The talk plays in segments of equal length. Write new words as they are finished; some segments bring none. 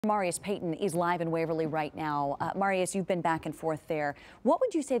Marius Payton is live in Waverly right now. Marius, you've been back and forth there. What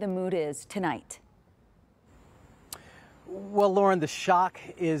would you say the mood is tonight? Well, Lauren, the shock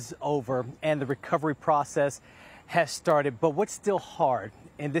is over and the recovery process has started. But what's still hard,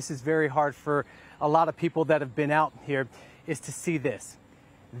 and this is very hard for a lot of people that have been out here, is to see this.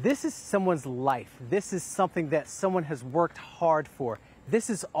 This is someone's life. This is something that someone has worked hard for.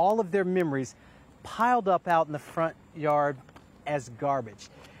 This is all of their memories piled up out in the front yard as garbage.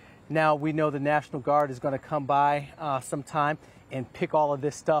 Now, we know the National Guard is going to come by sometime and pick all of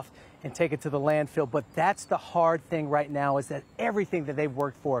this stuff and take it to the landfill. But that's the hard thing right now, is that everything that they've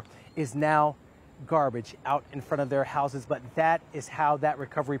worked for is now garbage out in front of their houses. But that is how that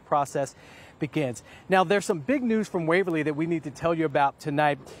recovery process begins. Now, there's some big news from Waverly that we need to tell you about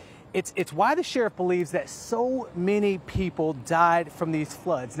tonight. It's why the sheriff believes that so many people died from these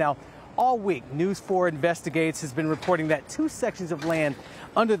floods. Now, all week, News 4 Investigates has been reporting that 2 sections of land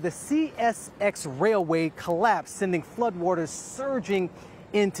under the CSX railway collapsed, sending floodwaters surging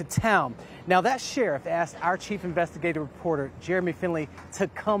into town. Now, that sheriff asked our chief investigative reporter, Jeremy Finley, to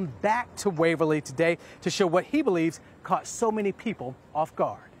come back to Waverly today to show what he believes caught so many people off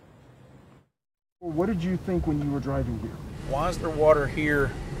guard. What did you think when you were driving here? Why is there water here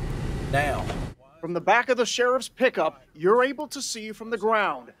now? From the back of the sheriff's pickup, you're able to see from the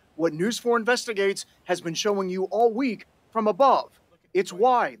ground what News 4 Investigates has been showing you all week from above. It's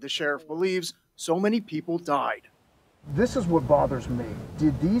why the sheriff believes so many people died. This is what bothers me.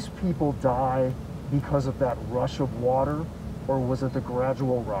 Did these people die because of that rush of water, or was it the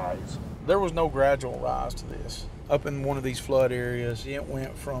gradual rise? There was no gradual rise to this. Up in one of these flood areas, it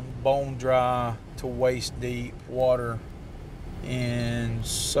went from bone dry to waist deep water in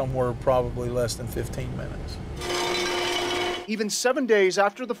somewhere probably less than 15 minutes. Even 7 days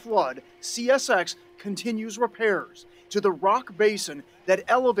after the flood, CSX continues repairs to the rock basin that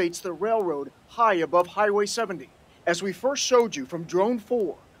elevates the railroad high above Highway 70. As we first showed you from Drone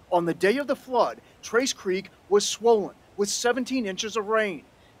 4, on the day of the flood, Trace Creek was swollen with 17 inches of rain,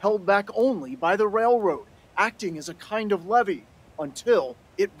 held back only by the railroad, acting as a kind of levee, until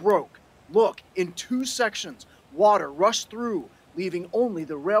it broke. Look, in 2 sections, water rushed through, leaving only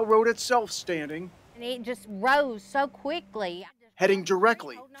the railroad itself standing. And it just rose so quickly. Heading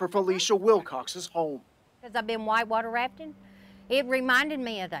directly for Felicia Wilcox's home. Because I've been whitewater rafting, it reminded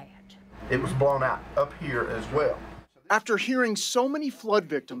me of that. It was blown out up here as well. After hearing so many flood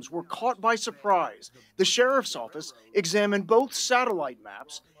victims were caught by surprise, the sheriff's office examined both satellite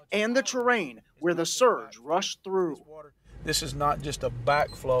maps and the terrain where the surge rushed through. This is not just a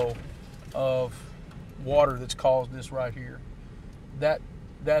backflow of water that's caused this right here. That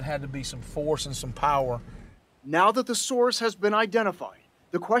had to be some force and some power. Now that the source has been identified,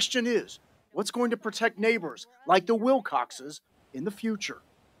 the question is, what's going to protect neighbors like the Wilcoxes in the future?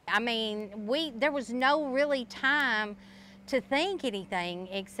 I mean, there was no really time to think anything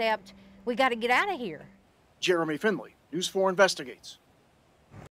except we got to get out of here. Jeremy Finley, News 4 Investigates.